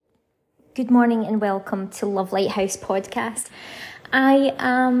Good morning and welcome to Love Lighthouse podcast. I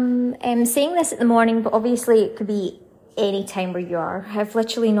am saying this in the morning, but obviously it could be any time where you are. I've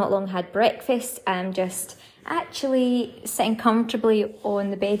literally not long had breakfast. I'm just actually sitting comfortably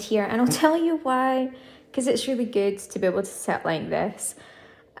on the bed here, and I'll tell you why, because it's really good to be able to sit like this.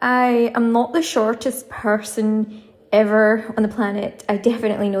 I am not the shortest person ever on the planet. I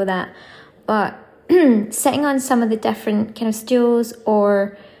definitely know that, but sitting on some of the different kind of stools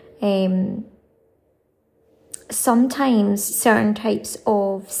or sometimes certain types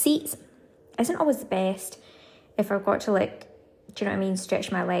of seats isn't always the best if I've got to, like, do you know what I mean,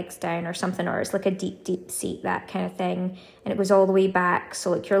 stretch my legs down or something, or it's like a deep seat, that kind of thing, and it goes all the way back, so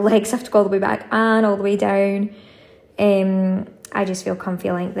like your legs have to go all the way back and all the way down. I just feel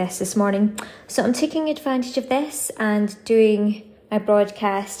comfy like this morning, so I'm taking advantage of this and doing my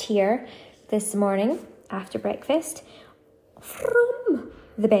broadcast here this morning after breakfast from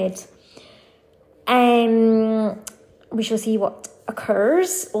the bed. We shall see what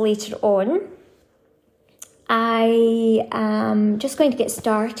occurs later on. I am just going to get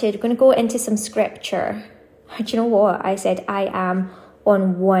started. I'm going to go into some scripture. Do you know what? I said I am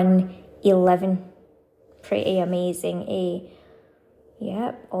on 1:11. Pretty amazing, eh?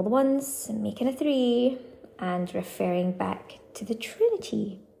 Yep, all the ones, making a 3, and referring back to the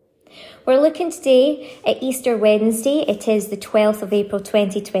Trinity. We're looking today at Easter Wednesday. It is the 12th of April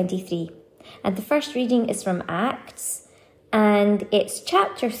 2023. And the first reading is from Acts, and it's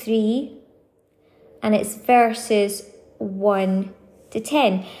chapter 3, and it's verses 1 to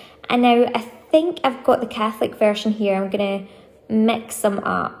 10. And now I think I've got the Catholic version here. I'm going to mix them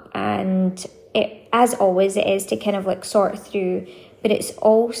up, and it, as always, it is to kind of like sort through, but it's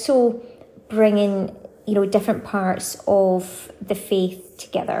also bringing, you know, different parts of the faith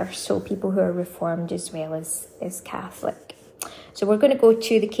together. So people who are Reformed as well as Catholic. So we're going to go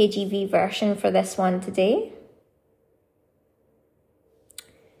to the KJV version for this one today.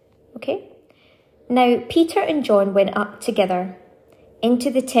 Okay. Now, Peter and John went up together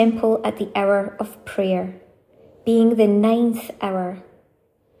into the temple at the hour of prayer, being the 9th hour.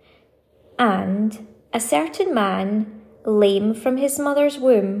 And a certain man, lame from his mother's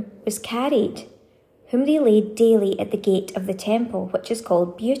womb, was carried, whom they laid daily at the gate of the temple, which is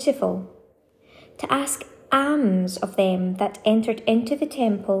called Beautiful, to ask alms of them that entered into the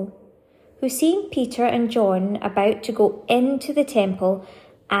temple, who, seeing Peter and John about to go into the temple,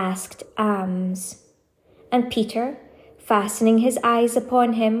 asked alms. And Peter, fastening his eyes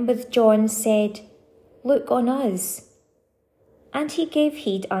upon him with John, said, Look on us. And he gave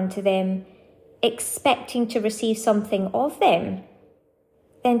heed unto them, expecting to receive something of them.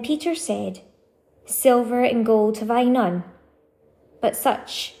 Then Peter said, Silver and gold have I none, but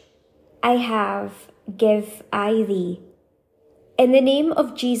such I have give I thee. In the name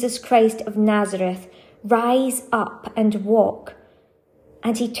of Jesus Christ of Nazareth, rise up and walk.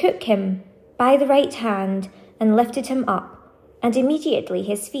 And he took him by the right hand and lifted him up, and immediately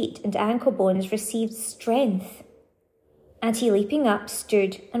his feet and ankle bones received strength. And he, leaping up,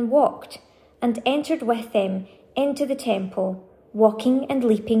 stood and walked, and entered with them into the temple, walking and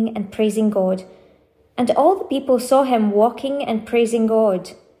leaping and praising God. And all the people saw him walking and praising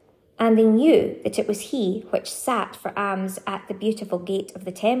God. And they knew that it was he which sat for alms at the Beautiful gate of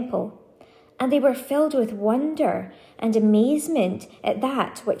the temple. And they were filled with wonder and amazement at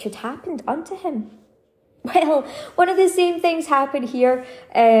that which had happened unto him. Well, one of the same things happened here.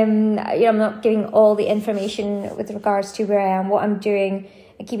 I'm not giving all the information with regards to where I am, what I'm doing,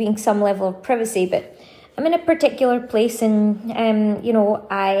 and keeping some level of privacy, but I'm in a particular place, and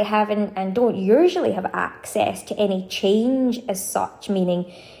I haven't and don't usually have access to any change as such,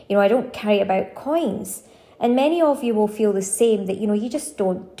 meaning, I don't carry about coins. And many of you will feel the same, that, you just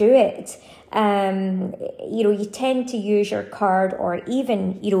don't do it. You tend to use your card, or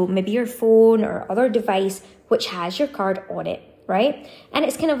even, maybe your phone or other device which has your card on it, right? And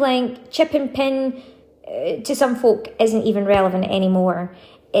it's kind of like chip and pin to some folk isn't even relevant anymore.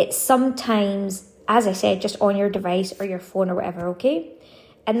 It's sometimes, as I said, just on your device or your phone or whatever, okay?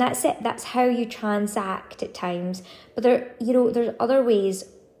 And that's it. That's how you transact at times. But there's other ways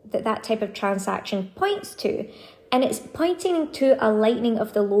that type of transaction points to. And it's pointing to a lightening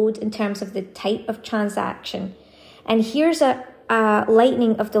of the load in terms of the type of transaction. And here's a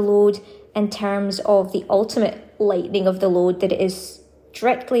lightening of the load in terms of the ultimate lightening of the load, that it is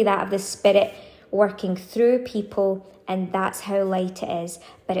strictly that of the Spirit working through people, and that's how light it is.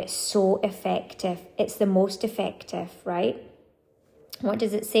 But it's so effective. It's the most effective, right? What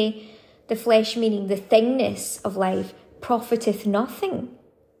does it say? The flesh, meaning the thingness of life, profiteth nothing,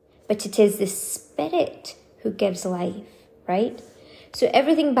 but it is the Spirit who gives life, right? So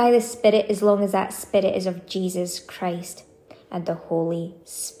everything by the Spirit, as long as that Spirit is of Jesus Christ and the Holy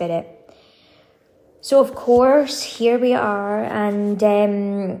Spirit. So, of course, here we are, and,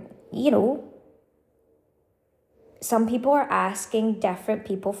 some people are asking different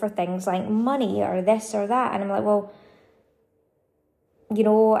people for things like money or this or that, and I'm like, well,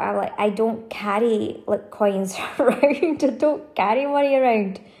 I don't carry coins around. I don't carry money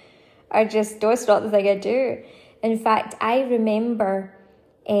around. That's not the thing I do. In fact, I remember,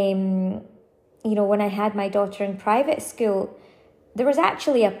 when I had my daughter in private school, there was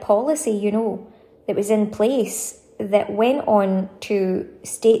actually a policy, that was in place that went on to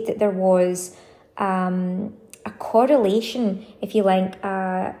state that there was a correlation, if you like,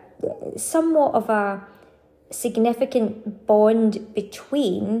 somewhat of a significant bond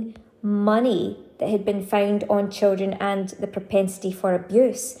between money that had been found on children and the propensity for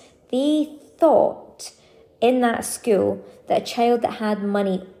abuse. They thought in that school that a child that had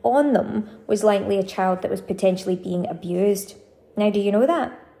money on them was likely a child that was potentially being abused. Now, do you know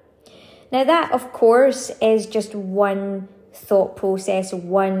that? Now, that, of course, is just one thought process,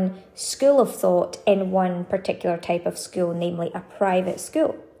 one school of thought in one particular type of school, namely a private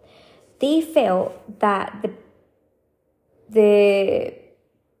school. They felt that the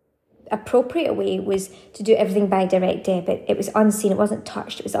appropriate way was to do everything by direct debit. It was unseen, it wasn't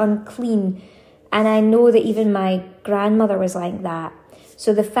touched, it was unclean. And I know that even my grandmother was like that.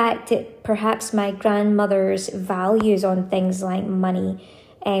 So the fact that perhaps my grandmother's values on things like money,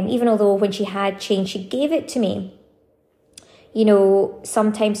 even although when she had change, she gave it to me,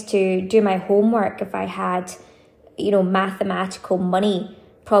 sometimes to do my homework if I had, mathematical money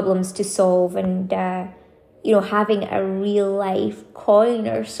problems to solve, and, having a real life coin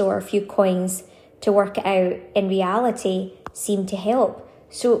or so, or a few coins to work it out in reality seemed to help.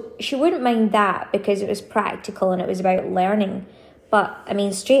 So she wouldn't mind that because it was practical and it was about learning. But,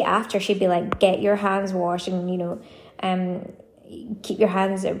 straight after she'd be like, get your hands washed and, keep your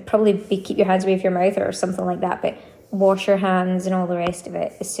hands away from your mouth or something like that, but wash your hands and all the rest of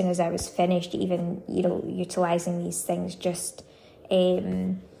it as soon as I was finished, even, utilising these things just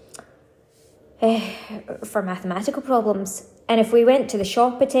for mathematical problems. And if we went to the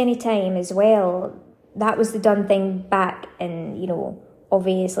shop at any time as well, that was the done thing back in,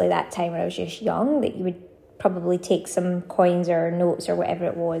 obviously that time when I was just young, that you would probably take some coins or notes or whatever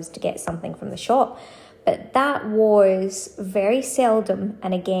it was to get something from the shop. But that was very seldom,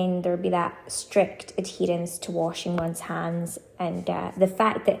 and again, there would be that strict adherence to washing one's hands and the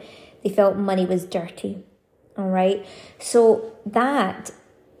fact that they felt money was dirty, all right? So that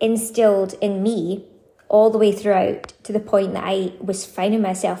instilled in me all the way throughout to the point that I was finding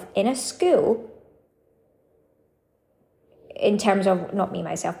myself in a school, in terms of, not me,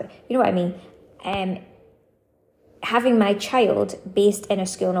 myself, but you know what I mean, having my child based in a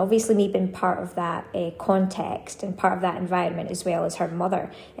school, and obviously me being part of that context and part of that environment, as well as her mother,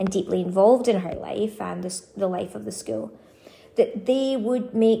 and deeply involved in her life and the life of the school, that they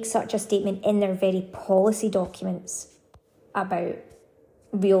would make such a statement in their very policy documents about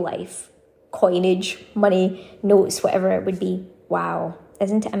real life, coinage, money, notes, whatever it would be. Wow,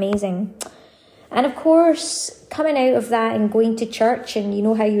 isn't it amazing? And of course, coming out of that and going to church, and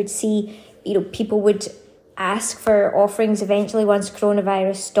how you would see, people would ask for offerings eventually once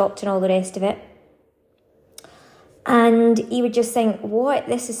coronavirus stopped and all the rest of it. And you would just think, what?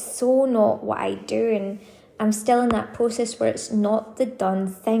 This is so not what I do. And I'm still in that process where it's not the done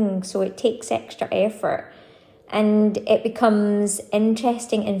thing. So it takes extra effort. And it becomes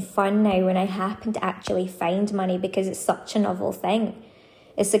interesting and fun now when I happen to actually find money, because it's such a novel thing.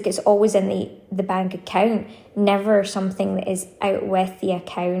 It's like it's always in the bank account, never something that is out with the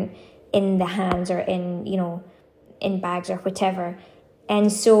account in the hands or in, in bags or whatever. And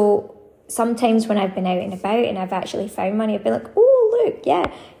so sometimes when I've been out and about and I've actually found money, I've been like, oh, look,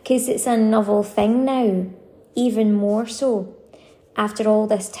 yeah, because it's a novel thing now, even more so after all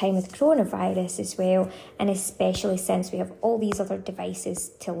this time with coronavirus as well, and especially since we have all these other devices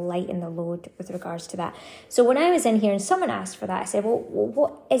to lighten the load with regards to that. So when I was in here and someone asked for that, I said, well,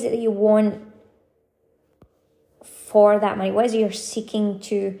 what is it that you want for that money? What is it you're seeking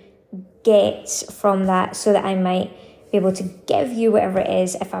to get from that, so that I might be able to give you whatever it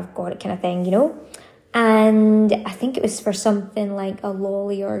is if I've got it, kind of thing, And I think it was for something like a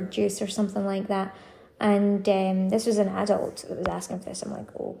lolly or juice or something like that. And this was an adult that was asking for this. I'm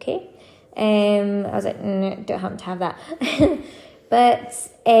like, okay. I was like, don't happen to have that. But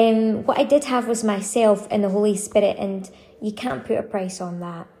what I did have was myself and the Holy Spirit, and you can't put a price on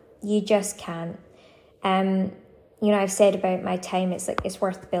that. You just can't. I've said about my time, it's like it's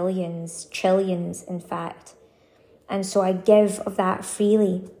worth billions, trillions, in fact. and so I give of that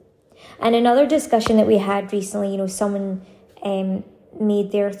freely. And another discussion that we had recently, someone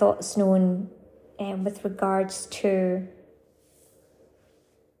made their thoughts known with regards to,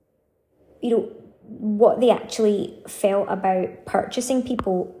 what they actually felt about purchasing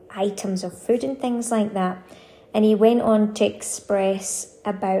people items of food and things like that. And he went on to express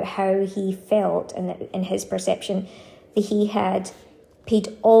about how he felt, and in his perception, that he had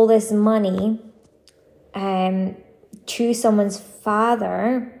paid all this money to someone's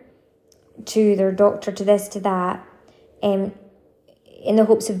father, to their doctor, to this, to that, in the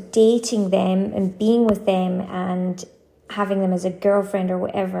hopes of dating them and being with them and having them as a girlfriend or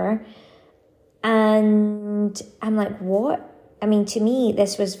whatever. And I'm like, what? I mean, to me,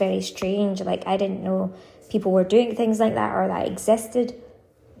 this was very strange. Like, I didn't know people were doing things like that or that existed.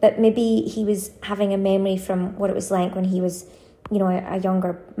 But maybe he was having a memory from what it was like when he was, a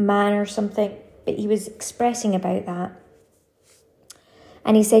younger man or something. But he was expressing about that.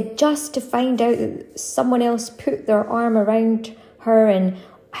 And he said, just to find out that someone else put their arm around her and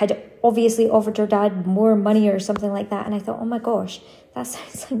had obviously offered her dad more money or something like that. And I thought, oh my gosh, that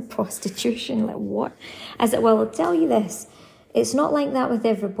sounds like prostitution. Like, what? I said, well, I'll tell you this. It's not like that with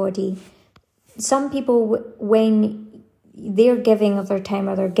everybody. Some people, when they're giving of their time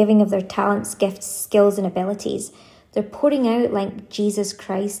or they're giving of their talents, gifts, skills and abilities, they're pouring out like Jesus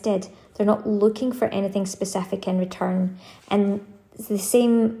Christ did. They're not looking for anything specific in return. And the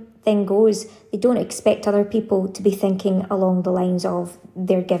same thing goes, they don't expect other people to be thinking along the lines of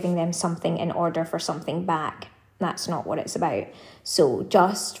they're giving them something in order for something back. That's not what it's about. So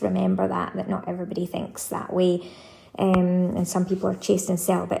just remember that not everybody thinks that way. And some people are chaste and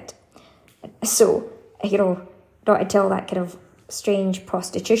celibate. So, not to tell that kind of strange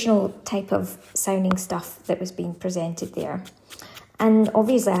prostitutional type of sounding stuff that was being presented there. And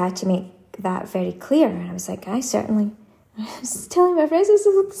obviously I had to make that very clear. And I was like, I was telling my friends, this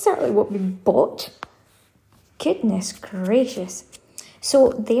is certainly what we bought. Goodness gracious. So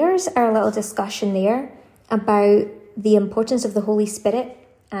there's our little discussion there about the importance of the Holy Spirit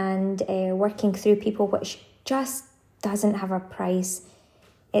and working through people, which just doesn't have a price.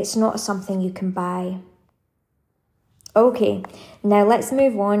 It's not something you can buy. Okay, now let's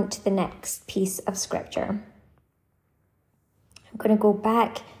move on to the next piece of scripture. I'm going to go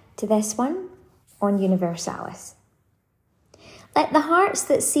back to this one on Universalis. Let the hearts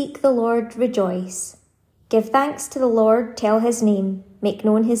that seek the Lord rejoice. Give thanks to the Lord, tell his name, make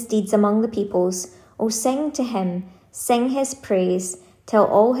known his deeds among the peoples. O sing to him, sing his praise, tell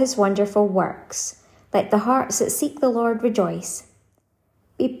all his wonderful works. Let the hearts that seek the Lord rejoice.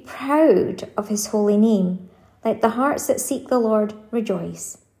 Be proud of his holy name. Let the hearts that seek the Lord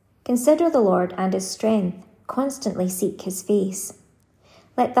rejoice. Consider the Lord and his strength, constantly seek his face.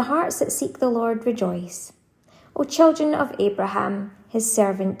 Let the hearts that seek the Lord rejoice. O children of Abraham, his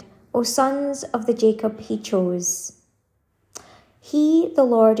servant, O sons of the Jacob he chose. He, the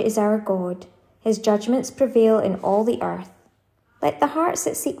Lord, is our God. His judgments prevail in all the earth. Let the hearts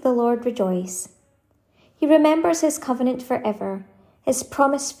that seek the Lord rejoice. He remembers his covenant forever, his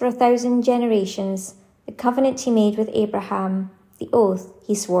promise for 1,000 generations, the covenant he made with Abraham, the oath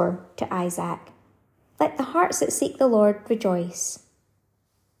he swore to Isaac. Let the hearts that seek the Lord rejoice.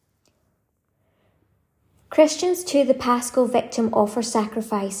 Christians to the Paschal victim offer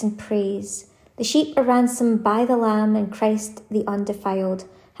sacrifice and praise. The sheep are ransomed by the Lamb, and Christ the undefiled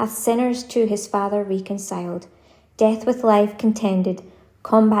hath sinners to his Father reconciled. Death with life contended,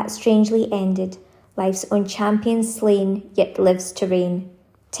 combat strangely ended, life's own champion slain, yet lives to reign.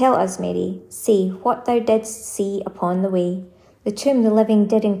 Tell us, Mary, say what thou didst see upon the way. The tomb the living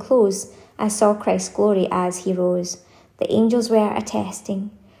did enclose, I saw Christ's glory as he rose. The angels were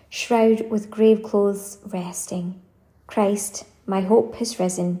attesting, shroud with grave clothes resting. Christ, my hope, has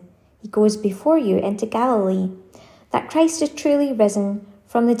risen. He goes before you into Galilee. That Christ is truly risen,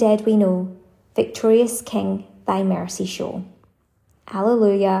 from the dead we know. Victorious King, thy mercy show.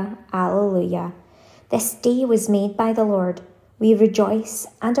 Alleluia, alleluia. This day was made by the Lord. We rejoice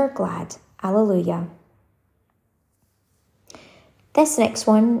and are glad. Alleluia. This next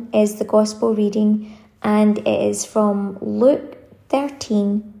one is the Gospel reading, and it is from Luke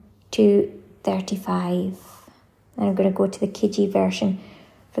 13 to 35. And I'm going to go to the KG version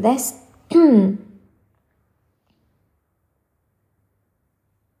for this.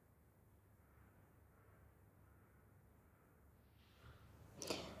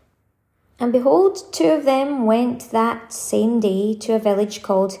 And behold, 2 of them went that same day to a village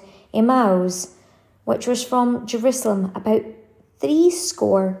called Emmaus, which was from Jerusalem about 80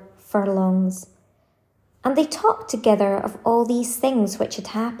 furlongs. And they talked together of all these things which had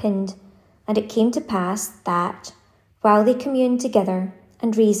happened. And it came to pass that, While they communed together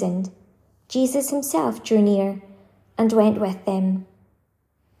and reasoned, Jesus himself drew near and went with them.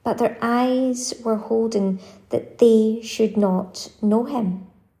 But their eyes were holden that they should not know him.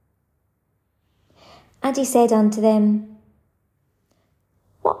 And he said unto them,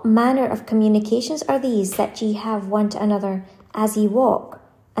 What manner of communications are these that ye have one to another as ye walk,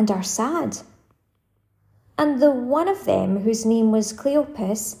 and are sad? And the one of them, whose name was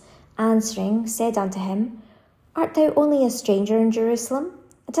Cleopas, answering, said unto him, Art thou only a stranger in Jerusalem,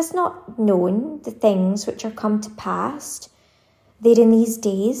 and hast not known the things which are come to pass there in these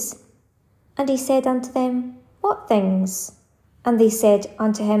days? And he said unto them, What things? And they said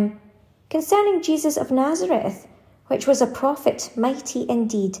unto him, Concerning Jesus of Nazareth, which was a prophet, mighty in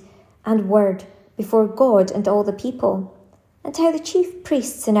deed and word before God and all the people, and how the chief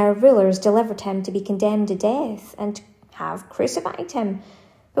priests and our rulers delivered him to be condemned to death, and have crucified him.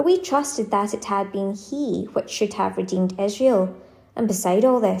 But we trusted that it had been he which should have redeemed Israel. And beside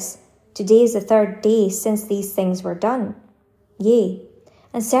all this, today is the 3rd day since these things were done. Yea,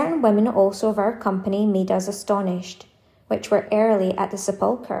 and certain women also of our company made us astonished, which were early at the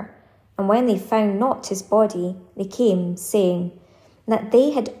sepulchre. And when they found not his body, they came, saying that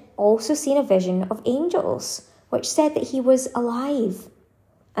they had also seen a vision of angels, which said that he was alive.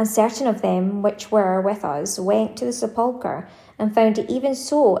 And certain of them which were with us went to the sepulchre, and found it even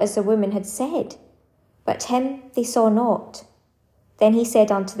so as the woman had said. But him they saw not. Then he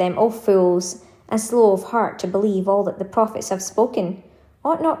said unto them, O fools, and slow of heart to believe all that the prophets have spoken.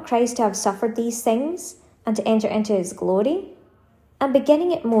 Ought not Christ to have suffered these things, and to enter into his glory? And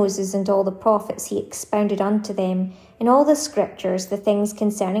beginning at Moses and all the prophets, he expounded unto them in all the scriptures the things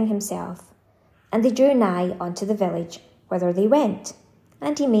concerning himself. And they drew nigh unto the village, whither they went.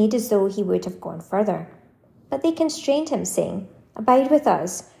 And he made as though he would have gone further. But they constrained him, saying, Abide with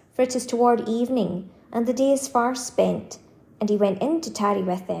us, for it is toward evening, and the day is far spent. And he went in to tarry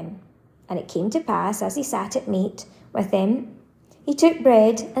with them. And it came to pass, as he sat at meat with them, he took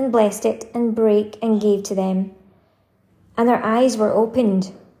bread, and blessed it, and brake, and gave to them. And their eyes were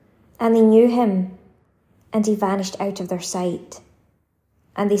opened, and they knew him, and he vanished out of their sight.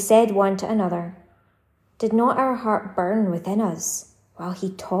 And they said one to another, Did not our heart burn within us, while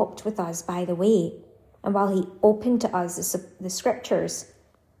he talked with us by the way, and while he opened to us the scriptures?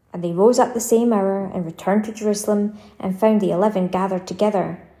 And they rose up the same hour, and returned to Jerusalem, and found the 11 gathered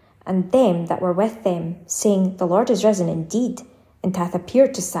together, and them that were with them, saying, The Lord is risen indeed, and hath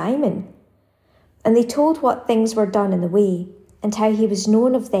appeared to Simon. And they told what things were done in the way, and how he was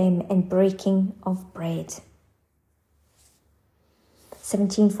known of them in breaking of bread.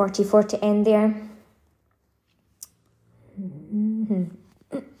 1744 to end there.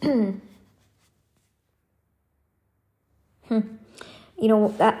 You know,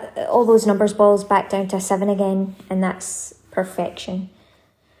 that all those numbers boils back down to a 7 again, and that's perfection.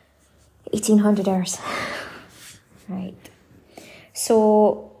 1800 hours. Right.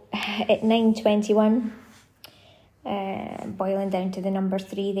 So at 9:21, boiling down to the number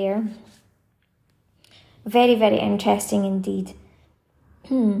 3 there. Very, very interesting indeed.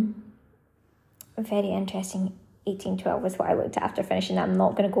 Very interesting. 1812 was what I looked at after finishing that. I'm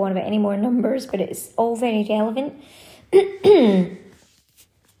not going to go on about any more numbers, but it's all very relevant.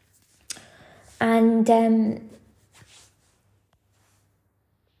 And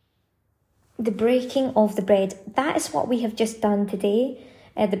the breaking of the bread, that is what we have just done today.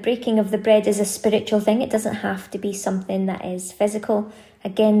 The breaking of the bread is a spiritual thing. It doesn't have to be something that is physical.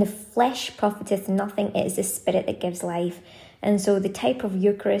 Again, the flesh profiteth nothing. It is the spirit that gives life. And so the type of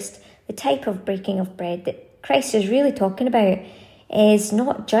Eucharist, the type of breaking of bread that Christ is really talking about is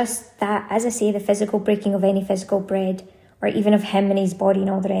not just that, as I say, the physical breaking of any physical bread, or even of him and his body and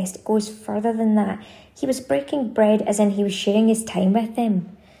all the rest. It goes further than that. He was breaking bread as in he was sharing his time with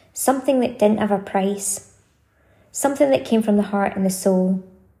them. Something that didn't have a price. Something that came from the heart and the soul.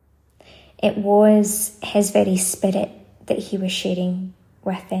 It was his very spirit that he was sharing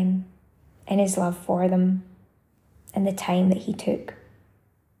with them, and his love for them, and the time that he took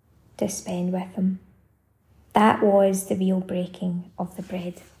to spend with them. That was the real breaking of the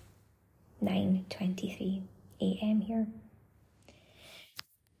bread. 9:23 a.m. here.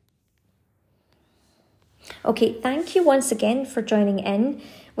 Okay, thank you once again for joining in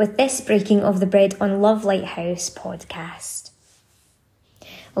with this breaking of the bread on Love Lighthouse podcast.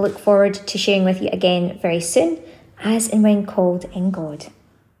 I look forward to sharing with you again very soon, as and when called in God.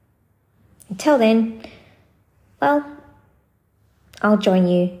 Until then, well, I'll join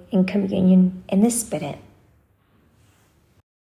you in communion in the Spirit.